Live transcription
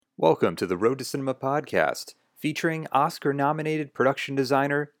Welcome to the Road to Cinema podcast, featuring Oscar-nominated production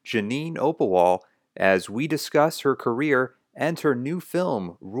designer Jeannine Oppewall as we discuss her career and her new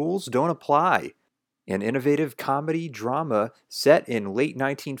film, Rules Don't Apply, an innovative comedy drama set in late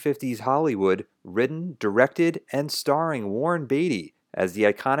 1950s Hollywood, written, directed, and starring Warren Beatty as the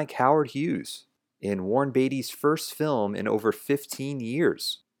iconic Howard Hughes, in Warren Beatty's first film in over 15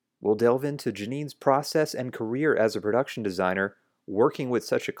 years. We'll delve into Jeannine's process and career as a production designer, working with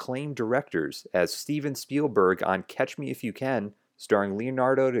such acclaimed directors as Steven Spielberg on Catch Me If You Can, starring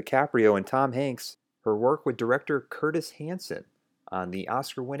Leonardo DiCaprio and Tom Hanks, her work with director Curtis Hanson on the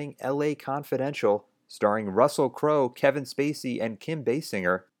Oscar-winning L.A. Confidential, starring Russell Crowe, Kevin Spacey, and Kim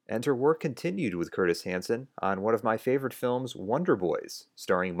Basinger, and her work continued with Curtis Hanson on one of my favorite films, Wonder Boys,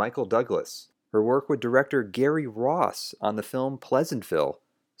 starring Michael Douglas, her work with director Garry Ross on the film Pleasantville,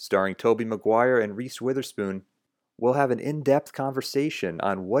 starring Tobey Maguire and Reese Witherspoon. We'll have an in-depth conversation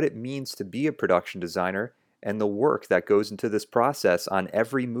on what it means to be a production designer and the work that goes into this process on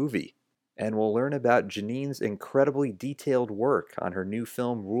every movie. And we'll learn about Jeannine's incredibly detailed work on her new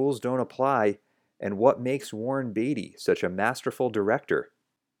film Rules Don't Apply and what makes Warren Beatty such a masterful director.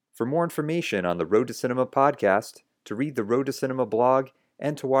 For more information on the Road to Cinema podcast, to read the Road to Cinema blog,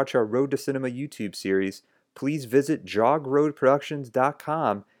 and to watch our Road to Cinema YouTube series, please visit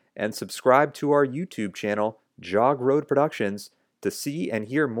jogroadproductions.com and subscribe to our YouTube channel, Jog Road Productions, to see and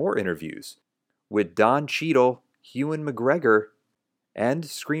hear more interviews with Don Cheadle, Ewan McGregor, and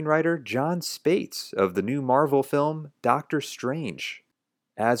screenwriter John Spates of the new Marvel film Doctor Strange,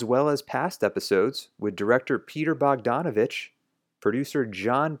 as well as past episodes with director Peter Bogdanovich, producer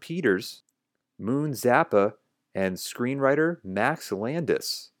John Peters, Moon Zappa, and screenwriter Max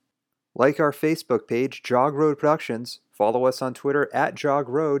Landis. Like our Facebook page, Jog Road Productions, follow us on Twitter at Jog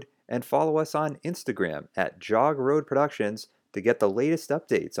Road, and follow us on Instagram at Jog Road Productions to get the latest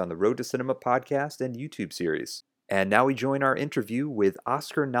updates on the Road to Cinema podcast and YouTube series. And now we join our interview with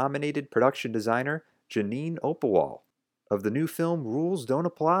Oscar-nominated production designer Jeannine Oppewall of the new film Rules Don't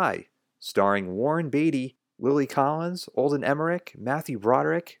Apply, starring Warren Beatty, Lily Collins, Alden Ehrenreich, Matthew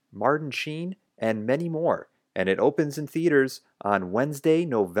Broderick, Martin Sheen, and many more. And it opens in theaters on Wednesday,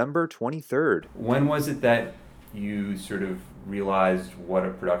 November 23rd. When was it that you sort of realized what a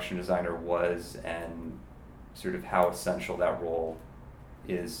production designer was and sort of how essential that role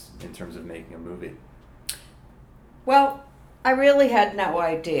is in terms of making a movie? Well, I really had no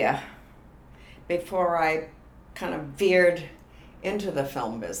idea before I kind of veered into the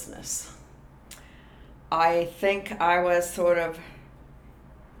film business. I think I was sort of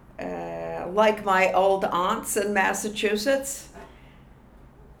like my old aunts in Massachusetts.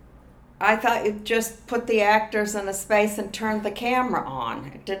 I thought you'd just put the actors in a space and turn the camera on.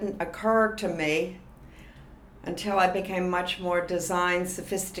 It didn't occur to me until I became much more design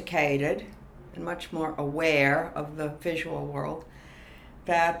sophisticated and much more aware of the visual world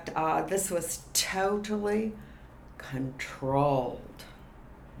that this was totally controlled.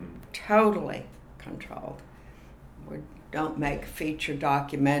 Totally controlled. We don't make feature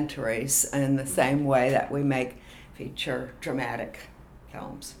documentaries in the same way that we make feature dramatic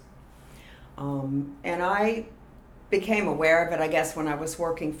films. And I became aware of it, I guess, when I was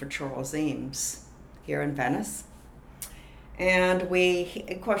working for Charles Eames here in Venice. And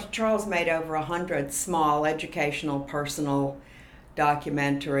of course, Charles made over 100 small educational, personal,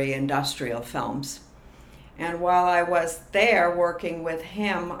 documentary, industrial films. And while I was there working with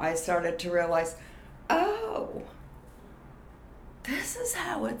him, I started to realize, oh, this is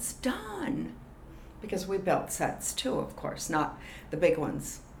how it's done. Because we built sets too, of course, not the big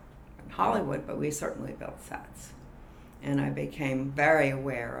ones in Hollywood, but we certainly built sets. And I became very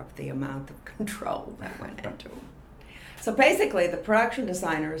aware of the amount of control that went into it. So basically, the production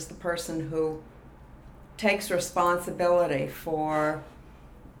designer is the person who takes responsibility for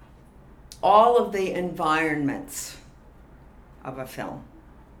all of the environments of a film.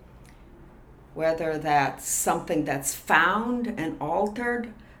 Whether that's something that's found and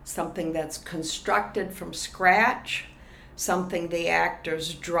altered, something that's constructed from scratch, something the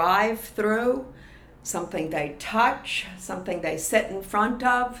actors drive through, something they touch, something they sit in front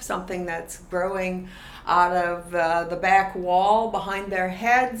of, something that's growing out of the back wall behind their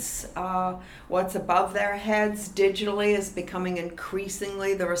heads. What's above their heads digitally is becoming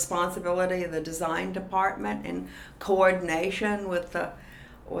increasingly the responsibility of the design department in coordination with the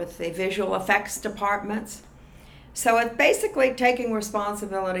visual effects departments. So it's basically taking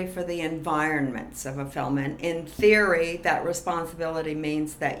responsibility for the environments of a film. And in theory, that responsibility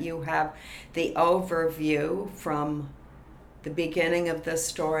means that you have the overview from the beginning of the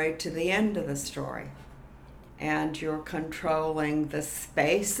story to the end of the story. and you're controlling the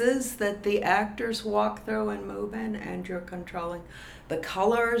spaces that the actors walk through and move in, and you're controlling the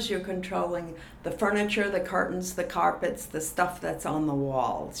colors, you're controlling the furniture, the curtains, the carpets, the stuff that's on the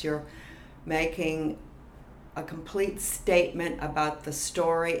walls. You're making a complete statement about the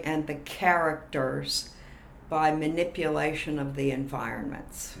story and the characters by manipulation of the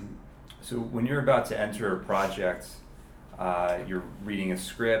environments. So when you're about to enter a project, you're reading a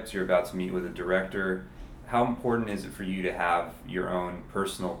script, you're about to meet with a director, how important is it for you to have your own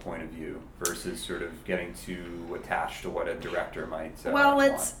personal point of view versus sort of getting too attached to what a director might well,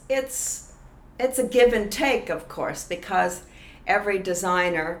 want? it's a give and take, of course, because every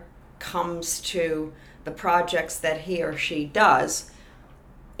designer comes to the projects that he or she does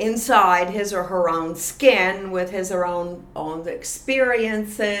inside his or her own skin with his or own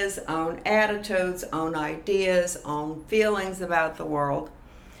experiences, own attitudes, own ideas, own feelings about the world.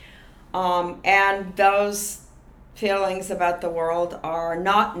 And those feelings about the world are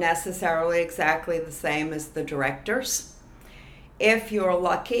not necessarily exactly the same as the director's. If you're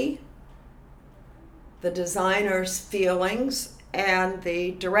lucky, the designer's feelings and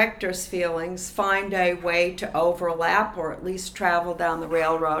the director's feelings find a way to overlap or at least travel down the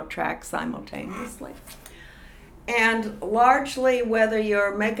railroad track simultaneously. And largely whether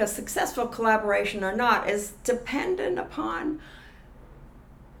you make a successful collaboration or not is dependent upon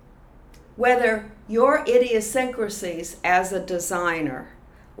whether your idiosyncrasies as a designer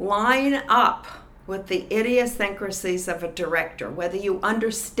line up with the idiosyncrasies of a director, whether you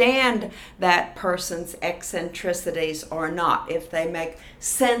understand that person's eccentricities or not, if they make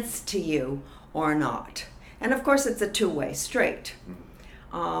sense to you or not. And of course, it's a two-way street.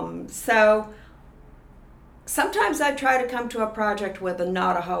 So sometimes I try to come to a project with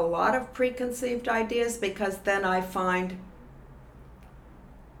not a whole lot of preconceived ideas, because then I find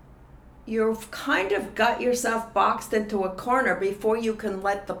you've kind of got yourself boxed into a corner before you can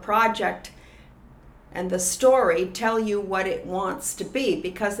let the project and the story tell you what it wants to be,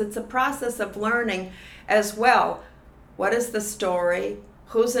 because it's a process of learning as well. What is the story?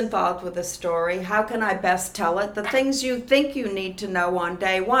 Who's involved with the story? How can I best tell it? The things you think you need to know on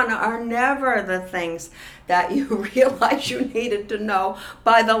day one are never the things that you realize you needed to know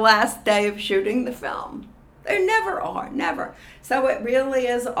by the last day of shooting the film. They never are, never. So it really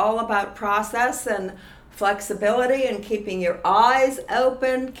is all about process and flexibility and keeping your eyes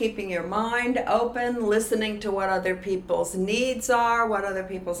open, keeping your mind open, listening to what other people's needs are, what other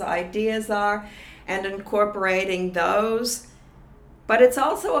people's ideas are, and incorporating those. But it's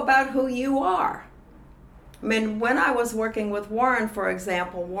also about who you are. I mean, when I was working with Warren, for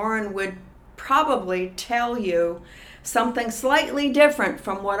example, Warren would probably tell you something slightly different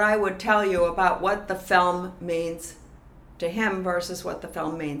from what I would tell you about what the film means to him versus what the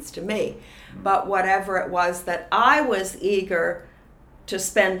film means to me. But whatever it was that I was eager to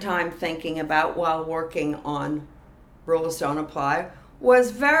spend time thinking about while working on Rules Don't Apply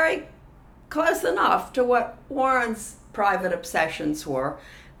was very close enough to what Warren's private obsessions were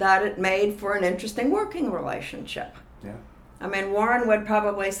that it made for an interesting working relationship. Yeah. I mean, Warren would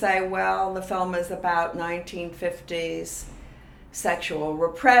probably say, well, the film is about 1950s sexual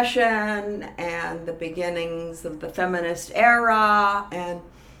repression and the beginnings of the feminist era. And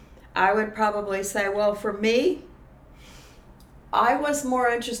I would probably say, well, for me, I was more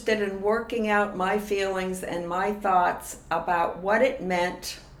interested in working out my feelings and my thoughts about what it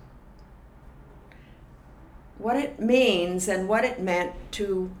meant, what it means, and what it meant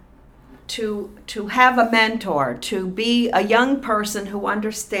to have a mentor, to be a young person who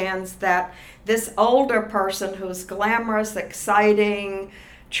understands that this older person who's glamorous, exciting,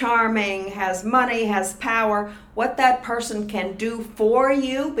 charming, has money, has power, what that person can do for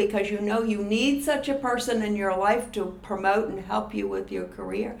you, because you know you need such a person in your life to promote and help you with your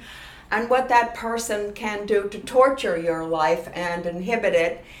career, and what that person can do to torture your life and inhibit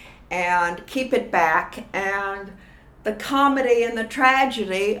it and keep it back, and the comedy and the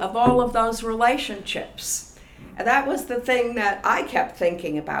tragedy of all of those relationships. And that was the thing that I kept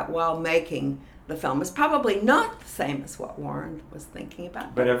thinking about while making the film. It's probably not the same as what Warren was thinking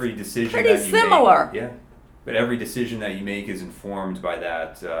about. But every decision pretty that you similar. make, yeah. But every decision that you make is informed by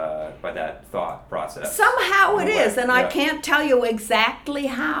that thought process. Somehow it is, and yeah. I can't tell you exactly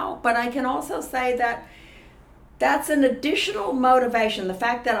how, but I can also say that that's an additional motivation. The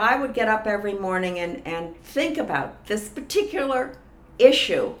fact that I would get up every morning and think about this particular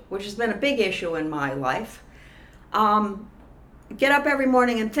issue, which has been a big issue in my life, get up every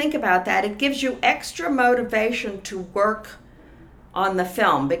morning and think about that. It gives you extra motivation to work on the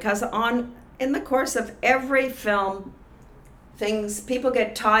film, because in the course of every film, people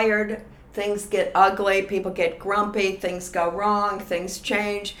get tired, things get ugly, people get grumpy, things go wrong, things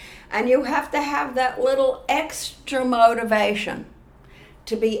change, and you have to have that little extra motivation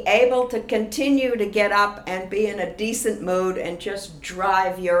to be able to continue to get up and be in a decent mood and just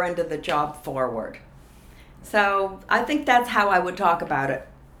drive your end of the job forward. So I think that's how I would talk about it.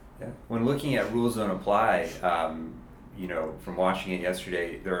 Yeah. When looking at Rules Don't Apply, from watching it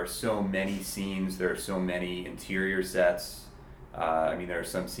yesterday, there are so many scenes, there are so many interior sets. There are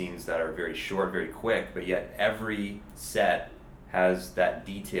some scenes that are very short, very quick, but yet every set has that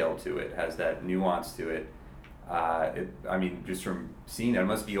detail to it, has that nuance to it. Just from seeing that, it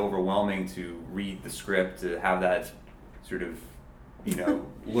must be overwhelming to read the script, to have that sort of,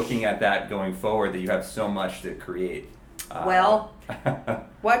 looking at that going forward, that you have so much to create. Well,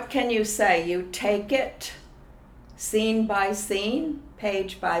 what can you say? You take it scene by scene,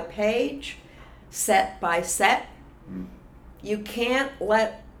 page by page, set by set. Mm. You can't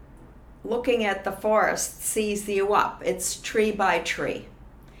let looking at the forest seize you up. It's tree by tree.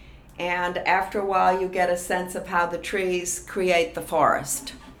 And after a while, you get a sense of how the trees create the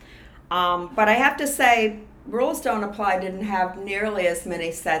forest. But I have to say, Rules Don't Apply didn't have nearly as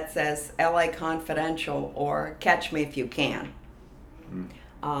many sets as LA Confidential or Catch Me If You Can.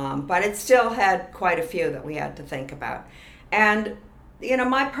 But it still had quite a few that we had to think about. And,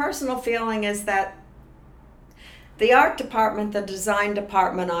 my personal feeling is that the art department, the design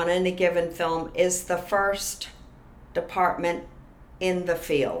department on any given film is the first department in the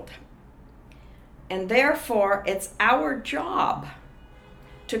field. And therefore, it's our job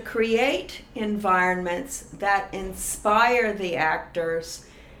to create environments that inspire the actors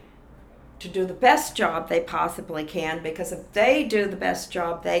to do the best job they possibly can, because if they do the best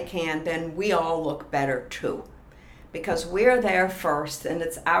job they can, then we all look better too. Because we're there first, and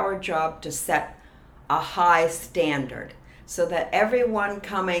it's our job to set a high standard so that everyone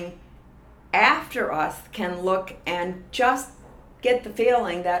coming after us can look and just get the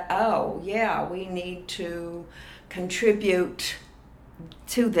feeling that, oh yeah, we need to contribute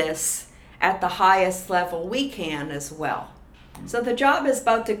to this at the highest level we can as well. So the job is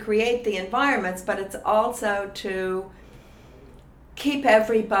both to create the environments, but it's also to keep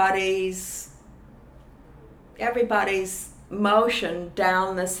everybody's motion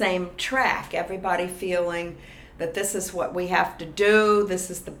down the same track, everybody feeling that this is what we have to do, this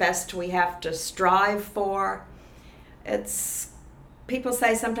is the best we have to strive for. People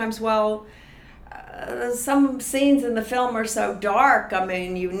say sometimes, well, some scenes in the film are so dark.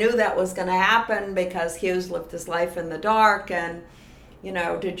 You knew that was going to happen because Hughes lived his life in the dark, and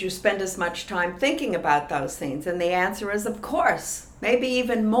did you spend as much time thinking about those scenes? And the answer is, of course, maybe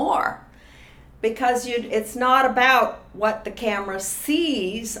even more. Because it's not about what the camera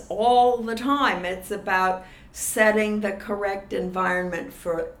sees all the time. It's about setting the correct environment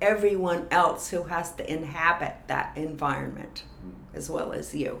for everyone else who has to inhabit that environment, as well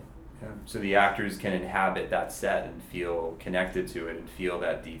as you. Yeah. So the actors can inhabit that set and feel connected to it and feel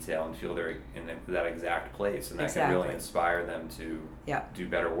that detail and feel they're in that exact place. And that can really inspire them to do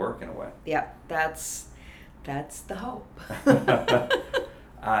better work in a way. Yeah, that's the hope.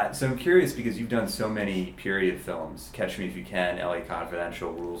 So I'm curious, because you've done so many period films, Catch Me If You Can, LA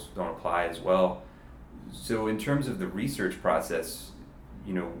Confidential, Rules Don't Apply as well. So in terms of the research process,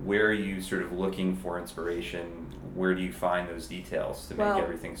 where are you sort of looking for inspiration? Where do you find those details to make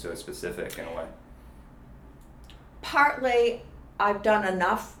everything so specific in a way? Partly, I've done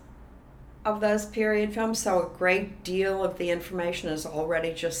enough of those period films, so a great deal of the information is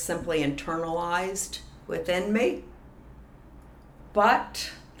already just simply internalized within me.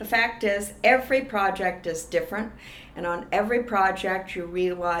 But the fact is, every project is different, and on every project you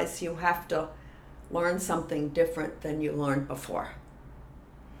realize you have to learn something different than you learned before.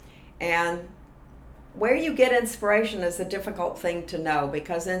 And where you get inspiration is a difficult thing to know,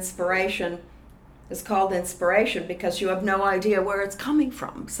 because inspiration is called inspiration because you have no idea where it's coming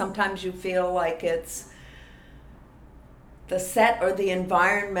from. Sometimes you feel like it's the set or the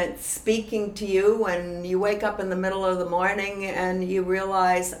environment speaking to you when you wake up in the middle of the morning and you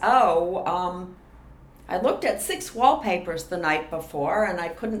realize, I looked at 6 wallpapers the night before and I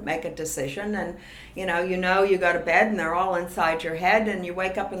couldn't make a decision. And you go to bed and they're all inside your head, and you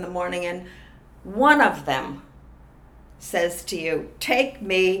wake up in the morning and one of them says to you, take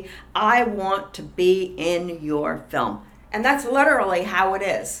me, I want to be in your film. And that's literally how it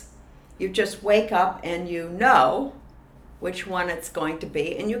is. You just wake up and you know which one it's going to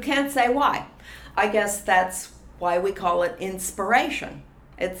be, and you can't say why. I guess that's why we call it inspiration.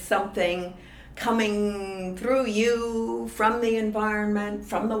 It's something coming through you from the environment,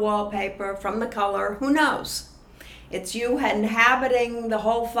 from the wallpaper, from the color, who knows? It's you inhabiting the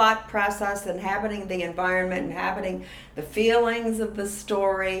whole thought process, inhabiting the environment, inhabiting the feelings of the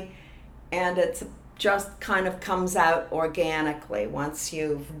story, and it's just kind of comes out organically once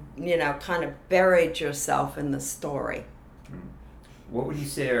you've, kind of buried yourself in the story. What would you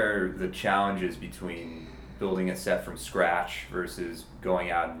say are the challenges between building a set from scratch versus going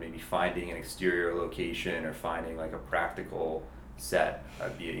out and maybe finding an exterior location or finding like a practical set,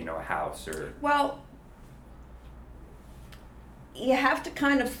 be it, a house or... Well, you have to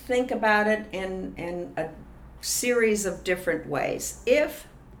kind of think about it in a series of different ways. If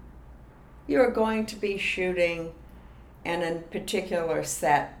you're going to be shooting in a particular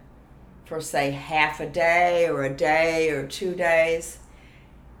set for, say, half a day or 2 days,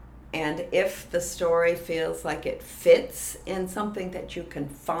 and if the story feels like it fits in something that you can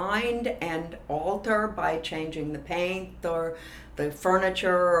find and alter by changing the paint or the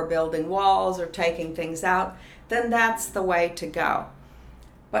furniture or building walls or taking things out, then that's the way to go.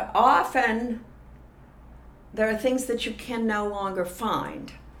 But often there are things that you can no longer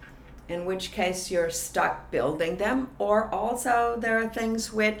find, in which case you're stuck building them, or also there are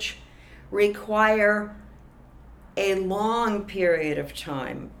things which require a long period of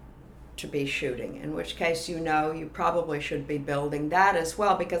time to be shooting, in which case you probably should be building that as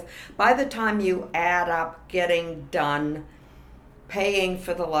well, because by the time you add up getting done, paying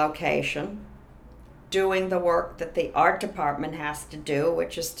for the location, doing the work that the art department has to do,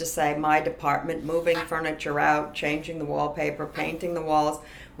 which is to say my department, moving furniture out, changing the wallpaper, painting the walls,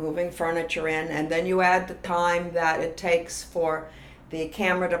 moving furniture in, and then you add the time that it takes for the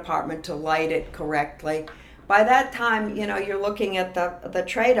camera department to light it correctly. By that time, you're looking at the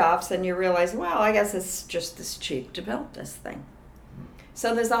trade-offs and you realize, well, I guess it's just as cheap to build this thing.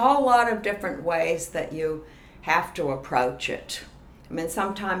 So there's a whole lot of different ways that you have to approach it. I mean,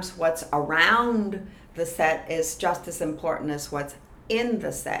 sometimes what's around the set is just as important as what's in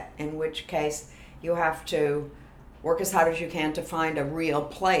the set, in which case you have to work as hard as you can to find a real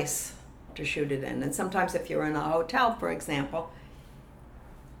place to shoot it in. And sometimes if you're in a hotel, for example,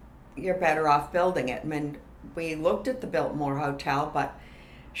 you're better off building it. I mean, we looked at the Biltmore Hotel, but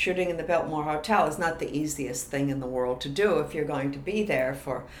shooting in the Biltmore Hotel is not the easiest thing in the world to do if you're going to be there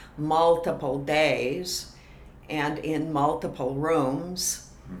for multiple days and in multiple rooms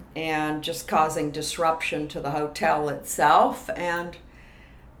and just causing disruption to the hotel itself. And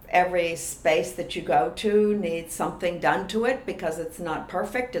every space that you go to needs something done to it because it's not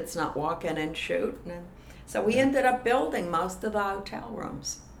perfect. It's not walk in and shoot. And so we ended up building most of the hotel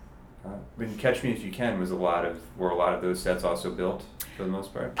rooms. When Catch Me If You Can were a lot of those sets also built for the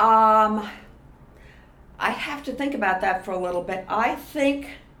most part? I have to think about that for a little bit. I think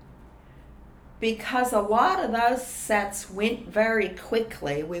because a lot of those sets went very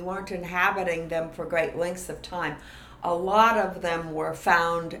quickly, we weren't inhabiting them for great lengths of time. A lot of them were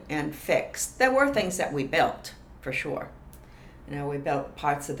found and fixed. There were things that we built, for sure. We built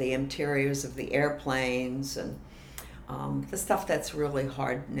parts of the interiors of the airplanes and the stuff that's really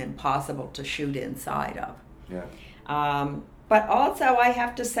hard and impossible to shoot inside of. Yeah. But also I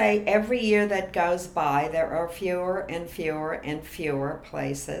have to say, every year that goes by, there are fewer and fewer and fewer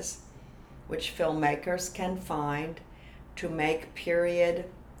places which filmmakers can find to make period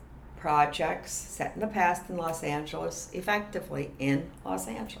projects set in the past in Los Angeles, effectively in Los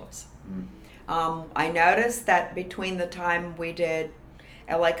Angeles. I noticed that between the time we did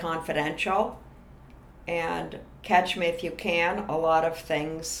LA Confidential and Catch Me If You Can, a lot of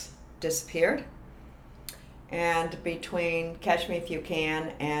things disappeared. And between Catch Me If You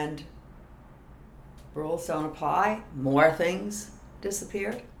Can and Rules Don't Apply, more things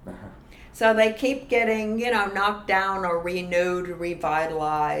disappeared. So they keep getting, knocked down or renewed,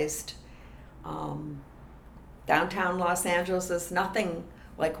 revitalized. Downtown Los Angeles is nothing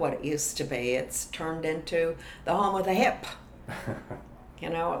like what it used to be. It's turned into the home of the hip.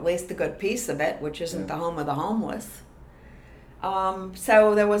 At least a good piece of it, which isn't the home of the homeless.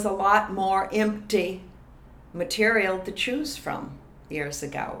 So there was a lot more empty material to choose from years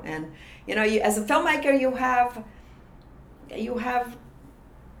ago. And, as a filmmaker, you have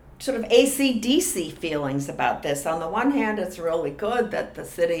sort of AC/DC feelings about this. On the one hand, it's really good that the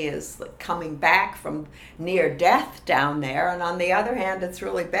city is coming back from near death down there. And on the other hand, it's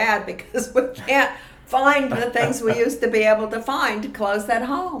really bad because we can't find the things we used to be able to find close at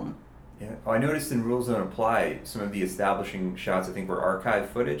home. Yeah. Oh, I noticed in Rules Don't Apply, some of the establishing shots, I think, were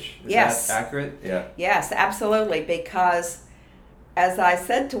archive footage. Is Yes. that accurate? Yeah. Yes, absolutely. Because, as I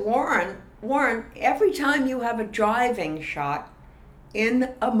said to Warren, every time you have a driving shot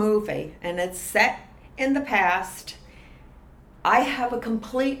in a movie and it's set in the past, I have a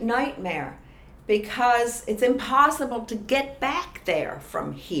complete nightmare because it's impossible to get back there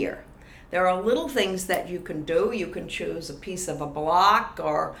from here. There are little things that you can do. You can choose a piece of a block,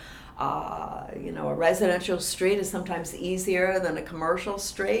 or a residential street is sometimes easier than a commercial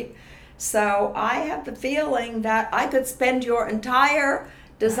street. So I have the feeling that I could spend your entire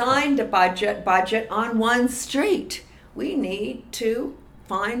design budget on one street. We need to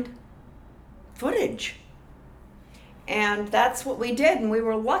find footage. And that's what we did, and we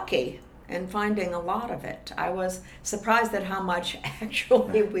were lucky in finding a lot of it. I was surprised at how much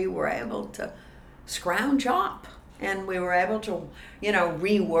actually we were able to scrounge up. And we were able to,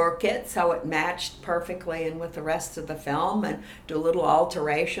 rework it so it matched perfectly in with the rest of the film and do little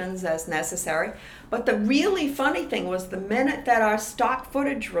alterations as necessary. But the really funny thing was the minute that our stock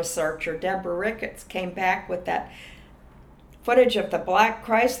footage researcher, Deborah Ricketts, came back with that footage of the black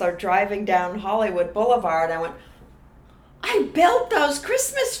Chrysler driving down Hollywood Boulevard, I went, I built those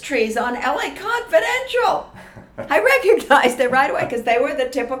Christmas trees on LA Confidential. I recognized it right away because they were the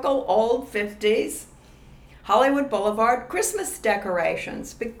typical old 50s Hollywood Boulevard Christmas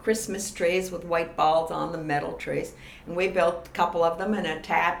decorations, big Christmas trees with white balls on the metal trees. And we built a couple of them and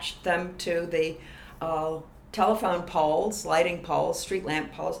attached them to the telephone poles, lighting poles, street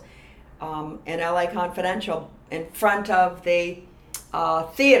lamp poles in LA Confidential in front of the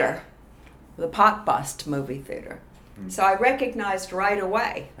theater, the Pot Bust movie theater. So I recognized right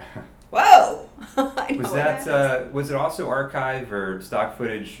away. Whoa! Was it also archive or stock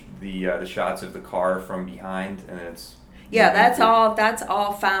footage, the shots of the car from behind, and it's that's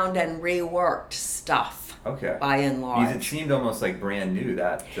all found and reworked stuff. Okay. By and large, because it seemed almost like brand new.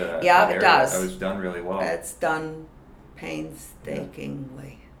 That it does. That was done really well. It's done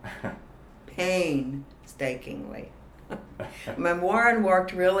painstakingly. Painstakingly. I mean, Warren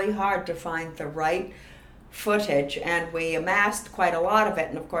worked really hard to find the right footage, and we amassed quite a lot of it,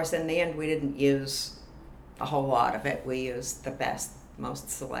 and of course in the end we didn't use a whole lot of it. We used the best, most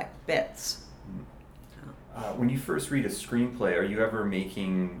select bits. When you first read a screenplay, are you ever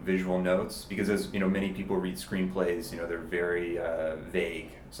making visual notes? Because as many people read screenplays, they're very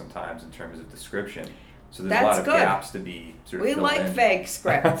vague sometimes in terms of description. So there's a lot of gaps to be sort of filled in. We like vague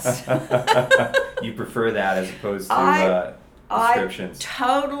scripts. You prefer that as opposed to descriptions? I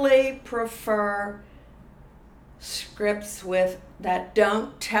totally prefer scripts that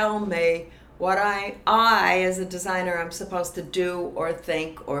don't tell me what I as a designer am supposed to do or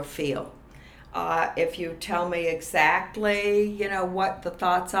think or feel. If you tell me exactly, what the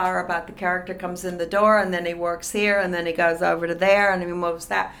thoughts are about the character comes in the door and then he works here and then he goes over to there and he moves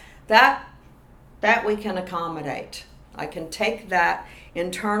that we can accommodate. I can take that,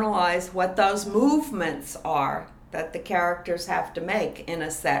 internalize what those movements are that the characters have to make in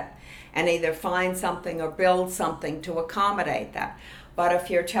a set, and either find something or build something to accommodate that. But if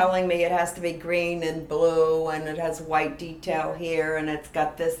you're telling me it has to be green and blue and it has white detail here and it's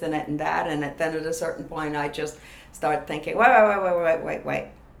got this in it and that in it, then at a certain point I just start thinking, wait.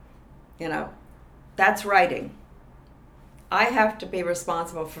 That's writing. I have to be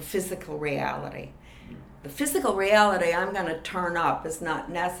responsible for physical reality. The physical reality I'm going to turn up is not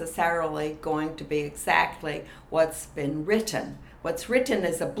necessarily going to be exactly what's been written. What's written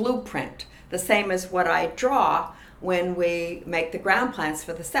is a blueprint, the same as what I draw when we make the ground plans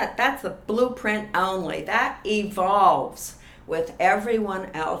for the set. That's a blueprint only. That evolves with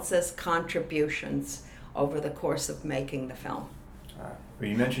everyone else's contributions over the course of making the film. Well,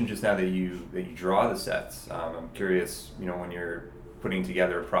 you mentioned just now that you draw the sets. I'm curious, when you're putting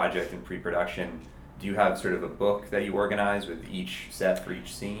together a project in pre-production, do you have sort of a book that you organize with each set for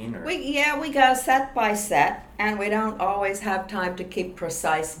each scene? Or? We go set by set, and we don't always have time to keep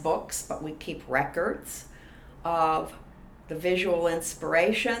precise books, but we keep records of the visual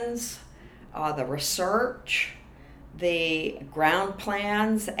inspirations, the research, the ground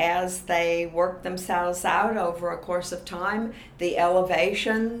plans as they work themselves out over a course of time, the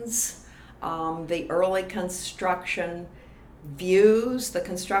elevations, the early construction views, the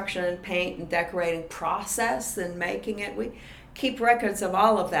construction and paint and decorating process in making it. We keep records of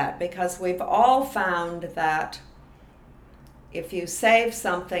all of that because we've all found that if you save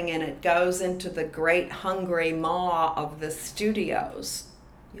something and it goes into the great hungry maw of the studios,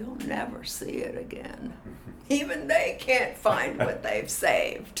 you'll never see it again. Even they can't find what they've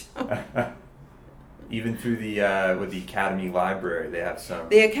saved. Even through the with the Academy Library, they have some.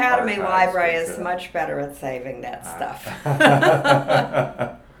 The Academy Library is much better at saving that stuff.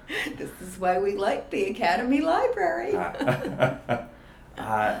 This is why we like the Academy Library.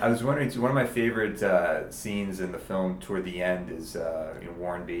 I was wondering, one of my favorite scenes in the film toward the end is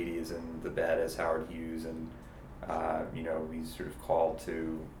Warren Beatty is in the bed as Howard Hughes, and he's sort of called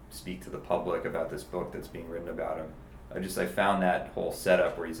to speak to the public about this book that's being written about him. I found that whole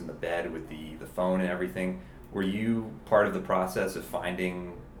setup where he's in the bed with the phone and everything. Were you part of the process of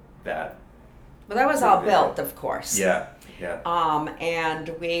finding that? Well, that was all built, of course. Yeah.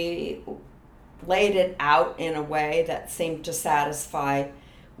 And we laid it out in a way that seemed to satisfy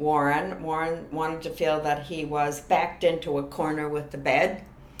Warren. Warren wanted to feel that he was backed into a corner with the bed.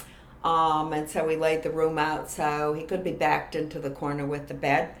 And so we laid the room out so he could be backed into the corner with the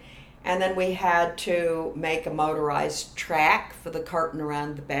bed. And then we had to make a motorized track for the curtain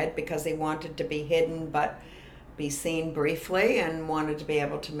around the bed because he wanted to be hidden but be seen briefly and wanted to be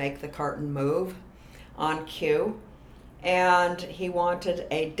able to make the curtain move on cue. And he wanted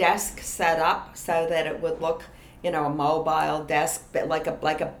a desk set up so that it would look, a mobile desk, like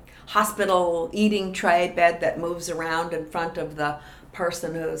a hospital eating tray bed that moves around in front of the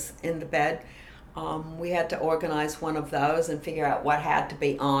person who's in the bed. We had to organize one of those and figure out what had to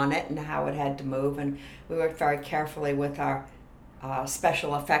be on it and how it had to move. And we worked very carefully with our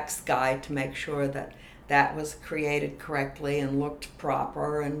special effects guy to make sure that that was created correctly and looked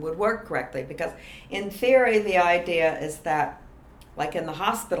proper and would work correctly. Because in theory, the idea is that, like in the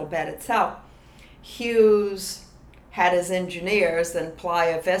hospital bed itself, Hughes had his engineers in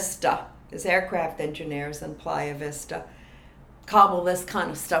Playa Vista, his aircraft engineers in Playa Vista, cobble this kind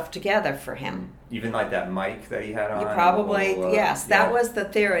of stuff together for him. Even like that mic that he had on? Yes. That was the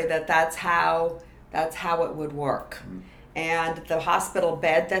theory, that's how it would work. Mm-hmm. And the hospital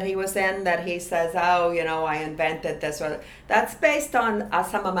bed that he was in, that he says, I invented this, that's based on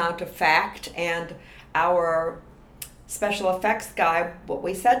some amount of fact. And our special effects guy, what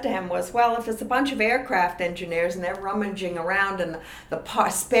we said to him was, well, if it's a bunch of aircraft engineers and they're rummaging around in the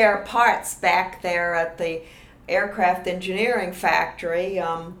spare parts back there at the aircraft engineering factory,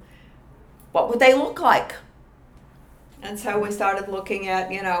 what would they look like? And so we started looking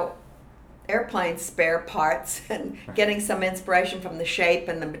at, airplane spare parts and getting some inspiration from the shape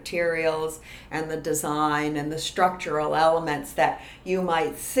and the materials and the design and the structural elements that you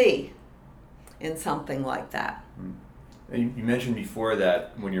might see in something like that. You mentioned before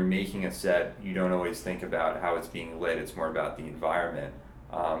that when you're making a set, you don't always think about how it's being lit, it's more about the environment.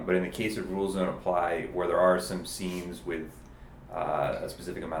 But in the case of Rules Don't Apply, where there are some scenes with a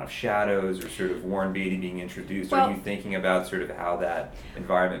specific amount of shadows or sort of Warren Beatty being introduced, are you thinking about sort of how that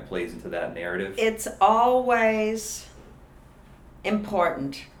environment plays into that narrative? It's always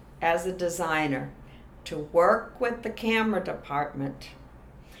important as a designer to work with the camera department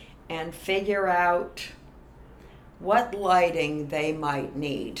and figure out what lighting they might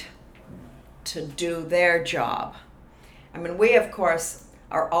need to do their job. I mean, we, of course,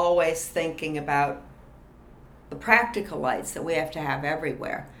 are always thinking about the practical lights that we have to have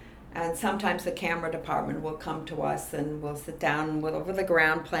everywhere. And sometimes the camera department will come to us and we'll sit down and we'll over the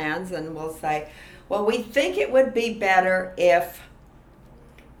ground plans and we'll say, well, we think it would be better if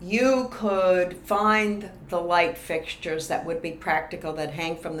you could find the light fixtures that would be practical that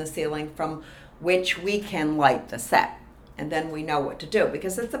hang from the ceiling from which we can light the set. And then we know what to do,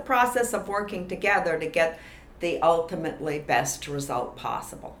 because it's a process of working together to get the ultimately best result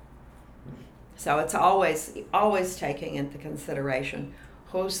possible. So it's always taking into consideration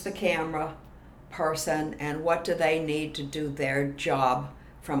who's the camera person and what do they need to do their job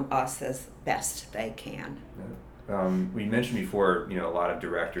from us as best they can. We mentioned before, a lot of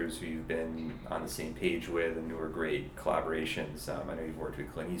directors who you've been on the same page with and who are great collaborations. I know you've worked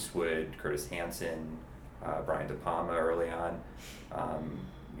with Clint Eastwood, Curtis Hanson, Brian De Palma early on.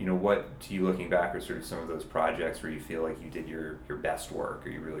 What to you looking back are sort of some of those projects where you feel like you did your best work, or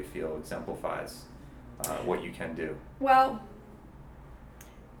you really feel exemplifies what you can do? Well,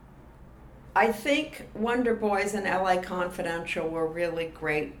 I think Wonder Boys and LA Confidential were really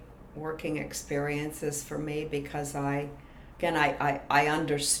great working experiences for me because I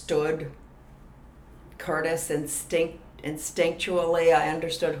understood Curtis instinctually. I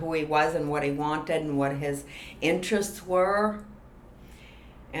understood who he was and what he wanted and what his interests were.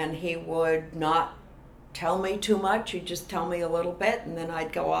 And he would not tell me too much. He'd just tell me a little bit, and then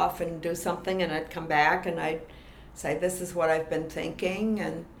I'd go off and do something, and I'd come back and I'd say, this is what I've been thinking.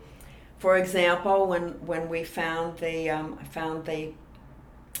 And for example, when we found the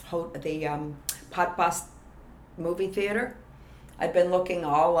Pot Bus movie theater, I'd been looking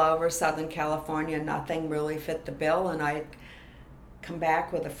all over Southern California. Nothing really fit the bill, and I'd come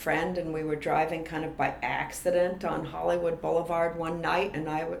back with a friend, and we were driving kind of by accident on Hollywood Boulevard one night, and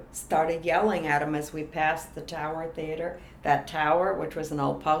I started yelling at him as we passed the Tower Theater, that tower, which was an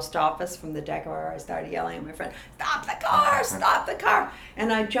old post office from the decade. I started yelling at my friend, stop the car, stop the car.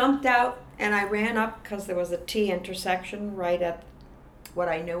 And I jumped out and I ran up because there was a T intersection right at what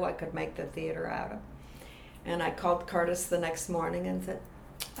I knew I could make the theater out of. And I called Curtis the next morning and said,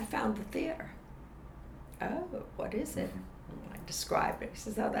 I found the theater. Oh, what is it? And I described it. He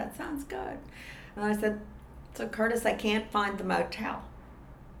says, oh, that sounds good. And I said, so Curtis, I can't find the motel.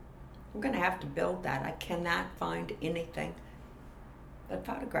 We're going to have to build that. I cannot find anything that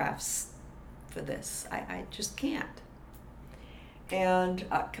photographs for this. I just can't. And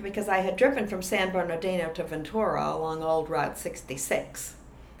because I had driven from San Bernardino to Ventura along Old Route 66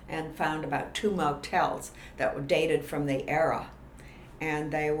 and found about 2 motels that were dated from the era.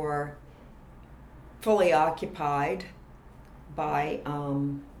 And they were fully occupied by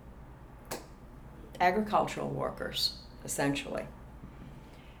agricultural workers, essentially.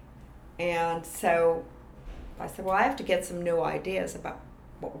 And so I said, well, I have to get some new ideas about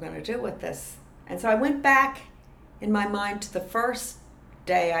what we're going to do with this. And so I went back in my mind to the first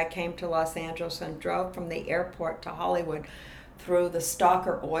day I came to Los Angeles and drove from the airport to Hollywood through the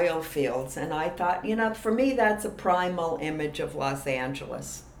Stalker oil fields. And I thought, for me, that's a primal image of Los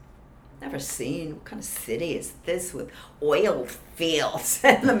Angeles. Never seen, what kind of city is this with oil fields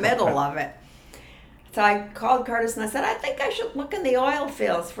in the middle of it? So I called Curtis and I said, I think I should look in the oil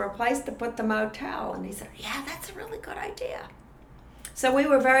fields for a place to put the motel. And he said, yeah, that's a really good idea. So we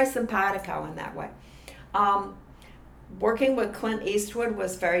were very simpatico in that way. Working with Clint Eastwood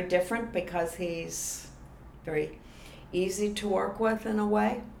was very different because he's very easy to work with in a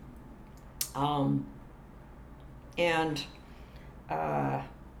way.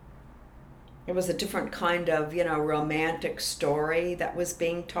 It was a different kind of, romantic story that was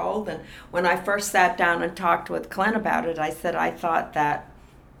being told. And when I first sat down and talked with Clint about it, I said I thought that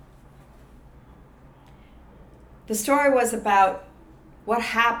the story was about what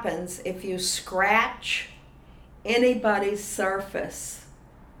happens if you scratch anybody's surface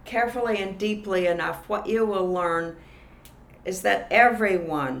carefully and deeply enough. What you will learn is that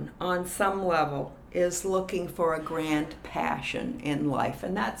everyone on some level is looking for a grand passion in life.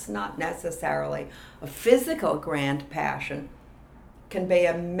 And that's not necessarily a physical grand passion. It can be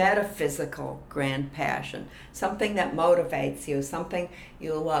a metaphysical grand passion, something that motivates you, something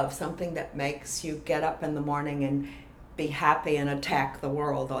you love, something that makes you get up in the morning and be happy and attack the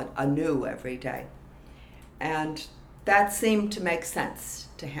world anew every day. And that seemed to make sense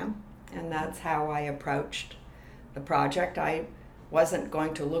to him, and that's how I approached the project. I wasn't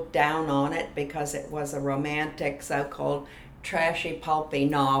going to look down on it because it was a romantic, so-called trashy, pulpy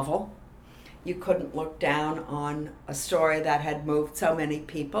novel. You couldn't look down on a story that had moved so many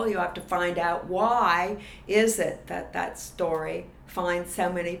people. You have to find out why is it that that story finds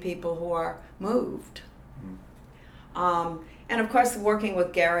so many people who are moved. And of course, working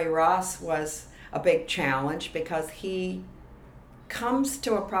with Garry Ross was a big challenge because he comes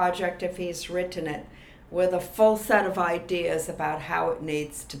to a project, if he's written it, with a full set of ideas about how it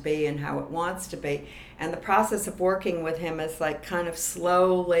needs to be and how it wants to be. And the process of working with him is like kind of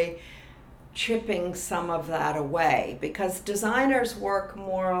slowly chipping some of that away, because designers work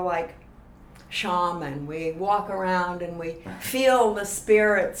more like shaman. We walk around and we feel the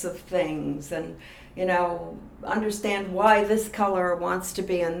spirits of things and, understand why this color wants to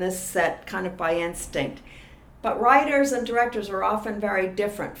be in this set kind of by instinct. But writers and directors are often very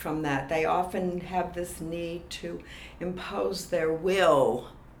different from that. They often have this need to impose their will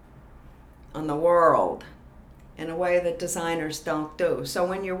on the world in a way that designers don't do. So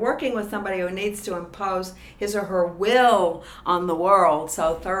when you're working with somebody who needs to impose his or her will on the world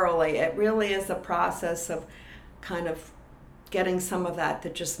so thoroughly, it really is a process of kind of getting some of that to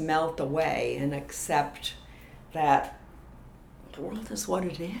just melt away and accept that the world is what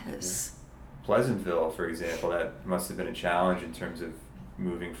it is. Pleasantville, for example, that must have been a challenge in terms of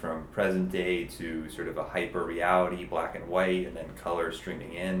moving from present day to sort of a hyper reality, black and white, and then color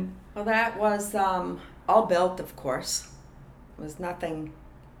streaming in. Well, that was all built, of course. There was nothing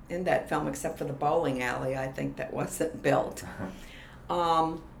in that film except for the bowling alley, I think, that wasn't built.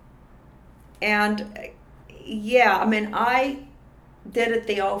 I did it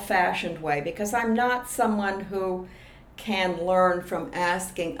the old-fashioned way because I'm not someone who can learn from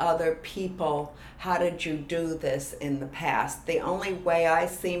asking other people, how did you do this in the past? The only way I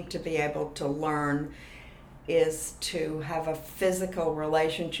seem to be able to learn is to have a physical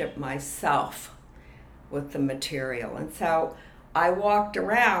relationship myself with the material. And so I walked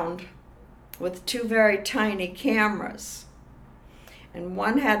around with 2 very tiny cameras. And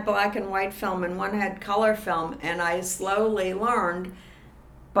one had black and white film and one had color film. And I slowly learned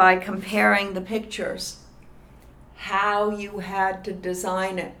by comparing the pictures how you had to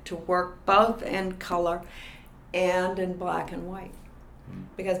design it to work both in color and in black and white.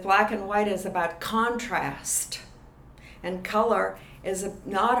 because black and white is about contrast, and color is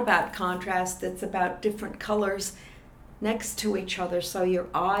not about contrast, it's about different colors next to each other, so your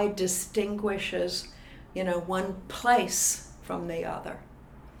eye distinguishes, one place from the other.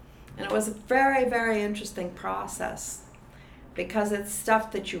 And it was a very, very interesting process, because it's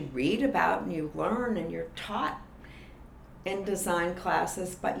stuff that you read about and you learn and you're taught in design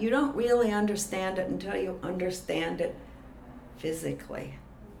classes, but you don't really understand it until you understand it physically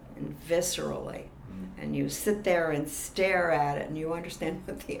and viscerally. And you sit there and stare at it and you understand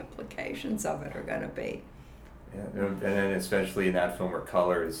what the implications of it are going to be. Yeah, and then especially in that film where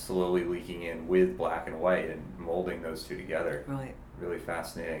color is slowly leaking in with black and white and molding those two together. Right. Really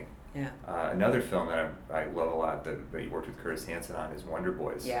fascinating. Yeah. Another film that I love a lot that you worked with Curtis Hanson on is Wonder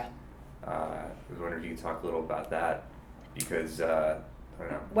Boys. Yeah. I was wondering if you could talk a little about that, because I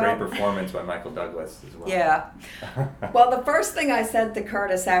don't know, Well, great performance by Michael Douglas as well. Yeah. Well, the first thing I said to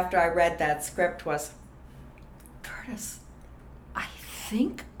Curtis after I read that script was, Curtis, I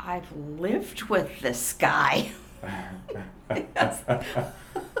think I've lived with this guy. Yes.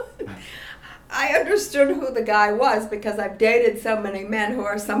 I understood who the guy was because I've dated so many men who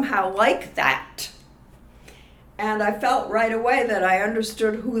are somehow like that. And I felt right away that I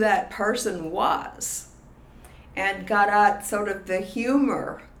understood who that person was and got at sort of the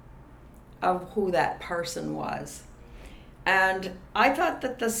humor of who that person was. And I thought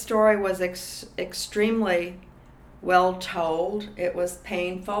that the story was extremely well told. It was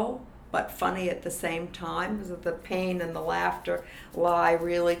painful, but funny at the same time, because the pain and the laughter lie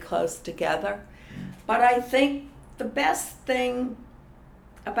really close together. But I think the best thing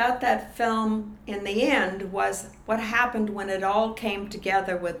about that film in the end was what happened when it all came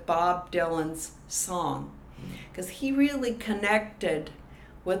together with Bob Dylan's song, because he really connected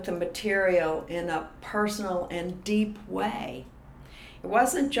with the material in a personal and deep way. It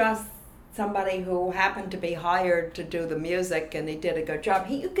wasn't just somebody who happened to be hired to do the music and he did a good job.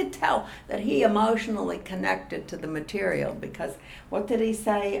 You could tell that he emotionally connected to the material, because what did he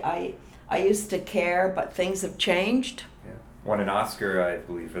say? I used to care, but things have changed. Yeah. Won an Oscar, I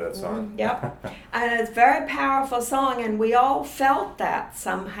believe, for that song. Yep. And it's a very powerful song, and we all felt that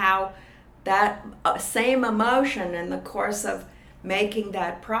somehow, that same emotion in the course of making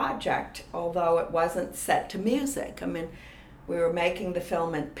that project, although it wasn't set to music. I mean, we were making the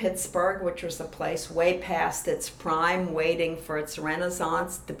film in Pittsburgh, which was a place way past its prime, waiting for its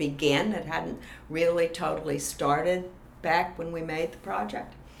renaissance to begin. It hadn't really totally started back when we made the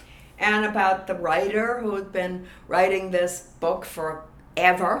project. And about the writer who had been writing this book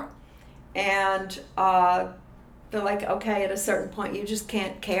forever. And they're like, okay, at a certain point, you just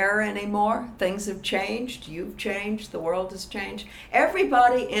can't care anymore. Things have changed. You've changed. The world has changed.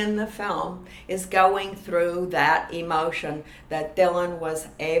 Everybody in the film is going through that emotion that Dylan was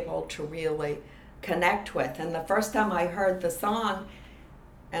able to really connect with. And the first time I heard the song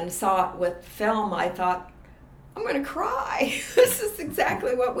and saw it with film, I thought, I'm going to cry. This is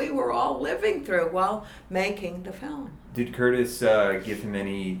exactly what we were all living through while making the film. Did Curtis give him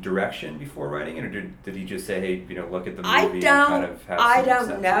any direction before writing it, or did he just say, hey, look at the movie I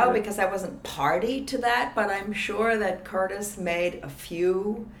don't know, it? Because I wasn't party to that, but I'm sure that Curtis made a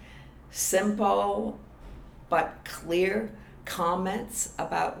few simple but clear comments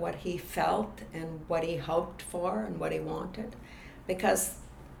about what he felt and what he hoped for and what he wanted. Because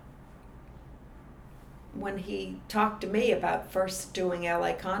when he talked to me about first doing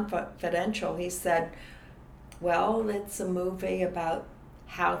LA Confidential, he said, well, it's a movie about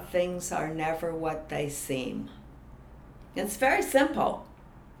how things are never what they seem. It's very simple,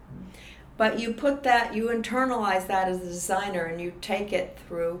 but you internalize that as a designer, and you take it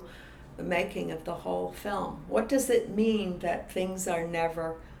through the making of the whole film. What does it mean that things are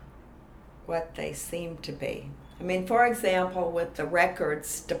never what they seem to be? I mean, for example, with the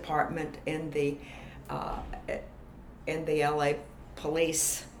records department in the LA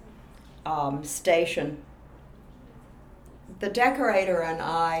police station, the decorator and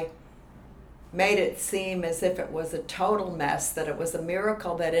I made it seem as if it was a total mess, that it was a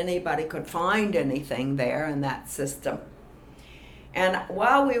miracle that anybody could find anything there in that system. And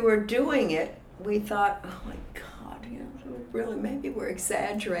while we were doing it, we thought, oh my God, really, maybe we're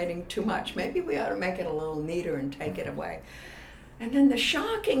exaggerating too much. Maybe we ought to make it a little neater and take it away. And then the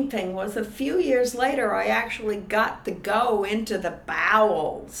shocking thing was, a few years later, I actually got to go into the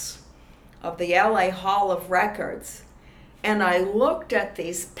bowels of the LA Hall of Records. And I looked at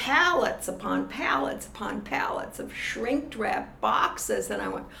these pallets upon pallets upon pallets of shrink-wrapped boxes, and I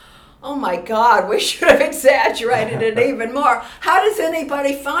went, oh my God, we should have exaggerated it even more. How does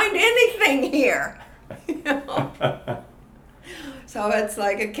anybody find anything here? So it's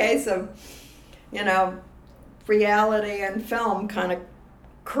like a case of, reality and film kind of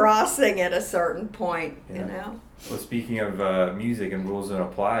crossing at a certain point, Well, speaking of music and Rules Don't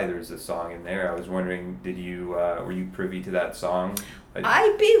Apply, there's a song in there. I was wondering, were you privy to that song?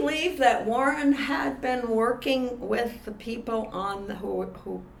 I believe that Warren had been working with the people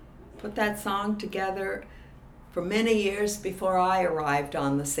who put that song together for many years before I arrived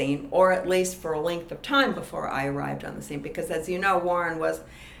on the scene, or at least for a length of time before I arrived on the scene, because as you know, Warren was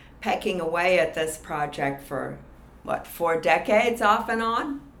pecking away at this project for, 4 decades off and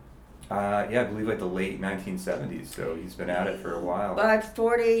on? I believe like the late 1970s, so he's been at it for a while. But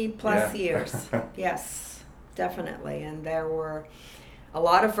 40 plus years, yes, definitely. And there were a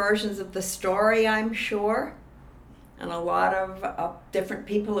lot of versions of the story, I'm sure, and a lot of different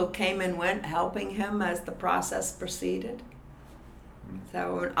people who came and went helping him as the process proceeded.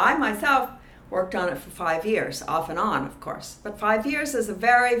 So I myself worked on it for 5 years, off and on, of course. But 5 years is a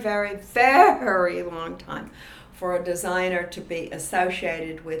very, very, very long time for a designer to be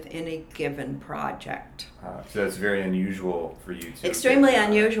associated with any given project. So that's very unusual for you to... Extremely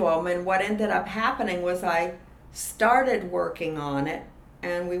unusual. I mean, what ended up happening was I started working on it,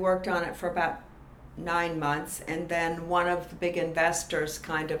 and we worked on it for about 9 months, and then one of the big investors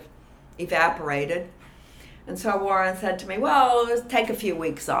kind of evaporated. And so Warren said to me, well, let's take a few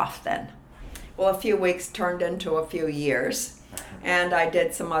weeks off then. Well, a few weeks turned into a few years, and I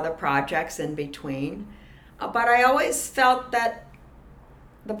did some other projects in between. But I always felt that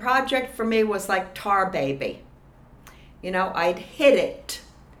the project for me was like Tar Baby. I'd hit it,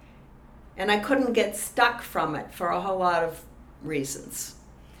 and I couldn't get stuck from it for a whole lot of reasons.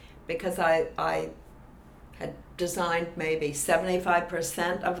 Because I had designed maybe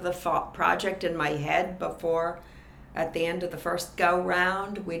 75% of the project in my head before, at the end of the first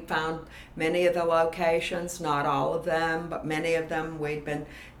go-round. We'd found many of the locations, not all of them, but many of them. We'd been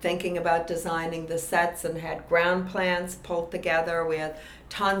thinking about designing the sets and had ground plans pulled together. We had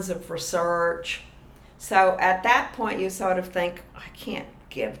tons of research. So at that point, you sort of think, I can't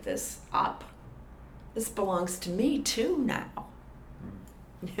give this up. This belongs to me too now.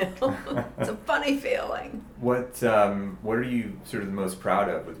 It's a funny feeling. What are you sort of the most proud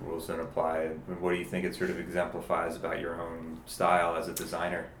of with Rules Don't Apply? And what do you think it sort of exemplifies about your own style as a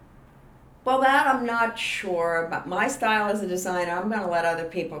designer? Well, that I'm not sure. But my style as a designer, I'm going to let other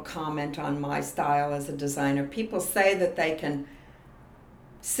people comment on my style as a designer. People say that they can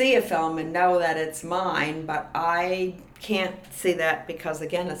see a film and know that it's mine, but I can't see that because,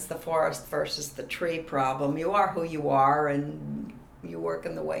 again, it's the forest versus the tree problem. You are who you are, and you work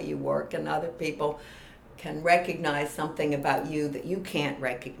in the way you work, and other people can recognize something about you that you can't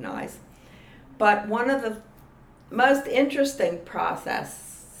recognize. But one of the most interesting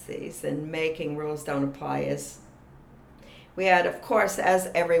processes in making Rules Don't Apply is we had, of course,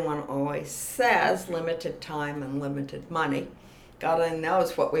 as everyone always says, limited time and limited money. God only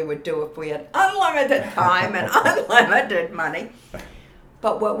knows what we would do if we had unlimited time and unlimited money.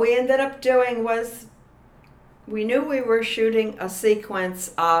 But what we ended up doing was we knew we were shooting a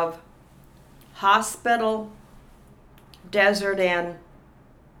sequence of hospital, Desert Inn,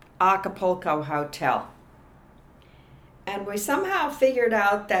 Acapulco Hotel. And we somehow figured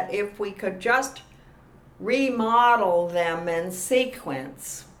out that if we could just remodel them in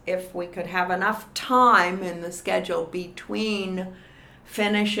sequence, if we could have enough time in the schedule between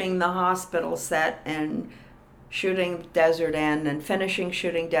finishing the hospital set and shooting Desert Inn and finishing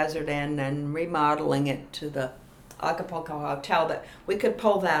shooting Desert Inn and remodeling it to the Acapulco Hotel, that we could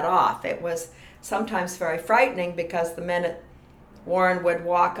pull that off. It was sometimes very frightening because the minute Warren would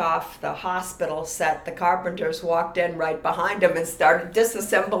walk off the hospital set, the carpenters walked in right behind him and started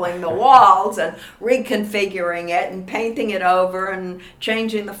disassembling the walls and reconfiguring it and painting it over and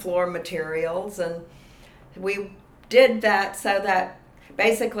changing the floor materials. And we did that so that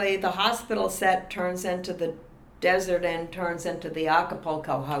basically the hospital set turns into the Desert Inn, turns into the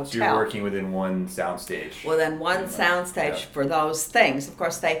Acapulco Hotel. So you're working within one soundstage. Within one soundstage for those things. Of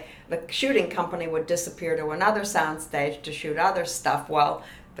course, the shooting company would disappear to another soundstage to shoot other stuff while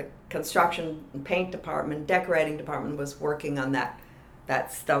the construction and paint department, decorating department was working on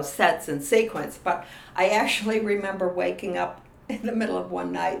those sets in sequence. But I actually remember waking up in the middle of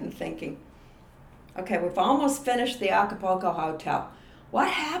one night and thinking, okay, we've almost finished the Acapulco Hotel. What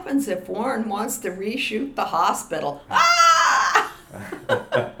happens if Warren wants to reshoot the hospital? Ah!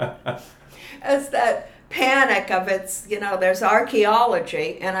 It's that panic of there's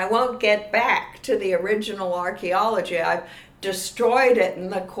archaeology, and I won't get back to the original archaeology. I've destroyed it in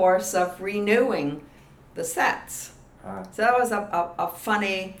the course of renewing the sets. So that was a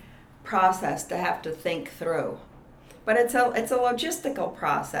funny process to have to think through. But it's a logistical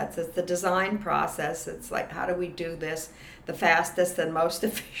process. It's the design process. It's like, how do we do this the fastest and most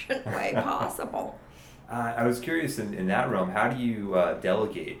efficient way possible? I was curious in that realm, how do you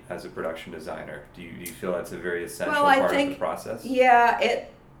delegate as a production designer? Do you feel that's a very essential part of the process? Yeah,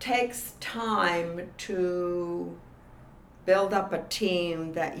 it takes time to build up a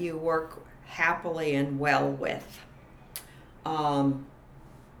team that you work happily and well with.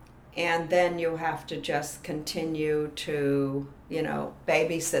 And then you have to just continue to,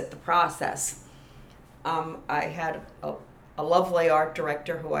 babysit the process. I had a lovely art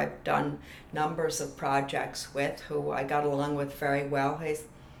director who I've done numbers of projects with, who I got along with very well. He's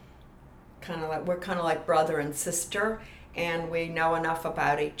we're kind of like brother and sister, and we know enough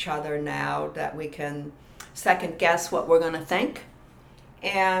about each other now that we can second guess what we're going to think.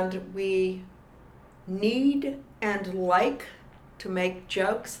 And we need and like to make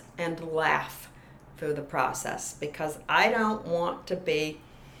jokes and laugh through the process, because I don't want to be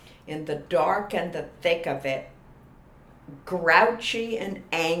in the dark and the thick of it, grouchy and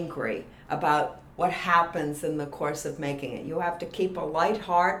angry about what happens in the course of making it. You have to keep a light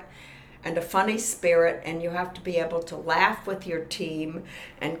heart and a funny spirit, and you have to be able to laugh with your team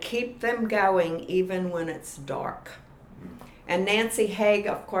and keep them going even when it's dark. And Nancy Haig,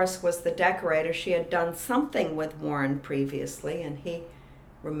 of course, was the decorator. She had done something with Warren previously, and he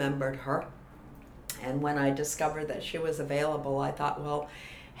remembered her. And when I discovered that she was available, I thought, well,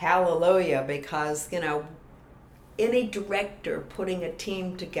 hallelujah, because, any director putting a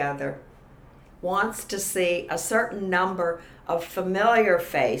team together wants to see a certain number of familiar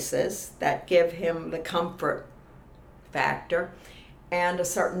faces that give him the comfort factor, and a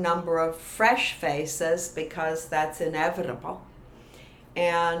certain number of fresh faces, because that's inevitable.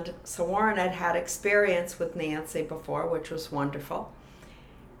 And so Warren had experience with Nancy before, which was wonderful.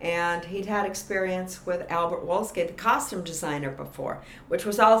 And he'd had experience with Albert Wolski, the costume designer, before, which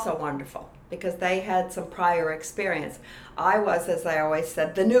was also wonderful, because they had some prior experience. I was, as I always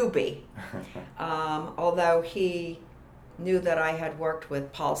said, the newbie, although he knew that I had worked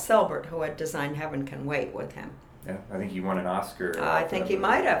with Paul Silbert, who had designed Heaven Can Wait with him. Yeah, I think he won an Oscar. I think he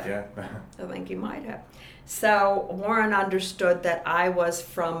might have. Yeah. I think he might have. So Warren understood that I was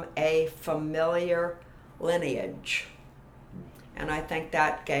from a familiar lineage. And I think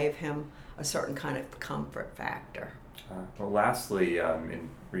that gave him a certain kind of comfort factor. Well, lastly, in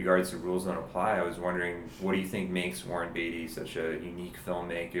regards to Rules Don't Apply, I was wondering, what do you think makes Warren Beatty such a unique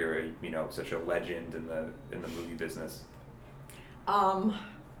filmmaker, such a legend in the movie business?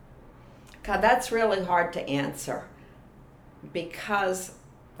 God, that's really hard to answer, because...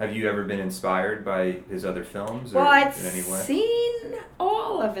 Have you ever been inspired by his other films? Well, I'd in any way? seen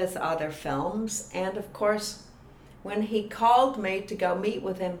all of his other films, and of course, when he called me to go meet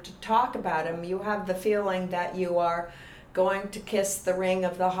with him to talk about him, you have the feeling that you are going to kiss the ring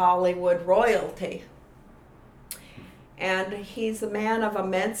of the Hollywood royalty. And he's a man of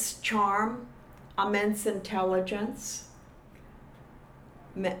immense charm, immense intelligence,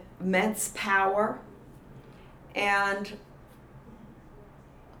 immense power, and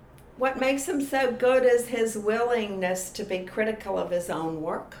what makes him so good is his willingness to be critical of his own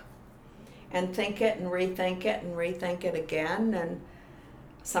work and think it and rethink it and rethink it again. And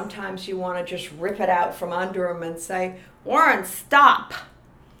sometimes you want to just rip it out from under him and say, Warren, stop.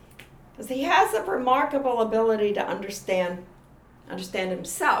 Because he has a remarkable ability to understand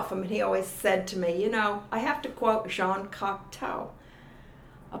himself. I mean, he always said to me, I have to quote Jean Cocteau,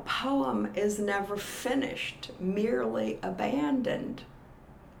 a poem is never finished, merely abandoned.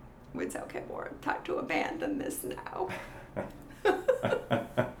 We'd say, okay, Warren, time to abandon this now.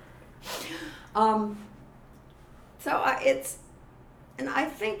 And I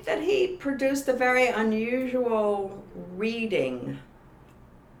think that he produced a very unusual reading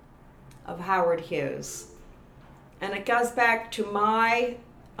of Howard Hughes. And it goes back to my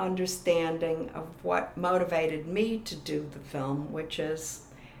understanding of what motivated me to do the film, which is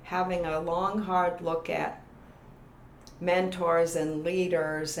having a long, hard look at mentors and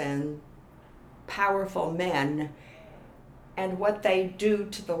leaders and powerful men and what they do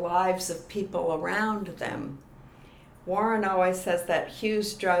to the lives of people around them. Warren always says that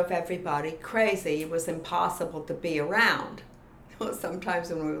Hughes drove everybody crazy. It was impossible to be around. Well, sometimes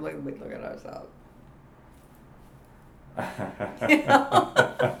when we look at ourselves.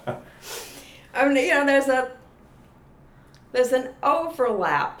 I mean, there's an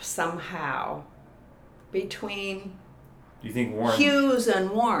overlap somehow between you think Warren? Hughes and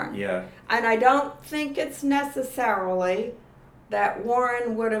Warren. Yeah. And I don't think it's necessarily that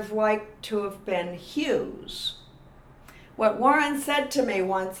Warren would have liked to have been Hughes. What Warren said to me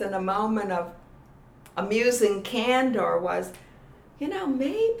once in a moment of amusing candor was,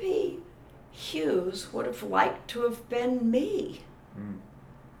 maybe Hughes would have liked to have been me.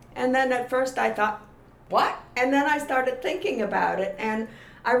 And then at first I thought, what? And then I started thinking about it, and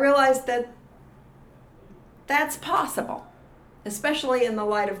I realized that that's possible, especially in the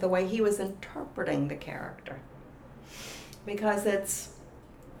light of the way he was interpreting the character. Because it's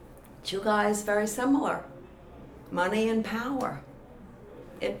two guys very similar. Money and power.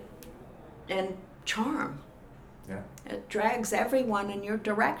 And charm. Yeah. It drags everyone in your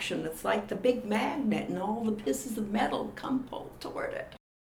direction. It's like the big magnet, and all the pieces of metal come pulled toward it.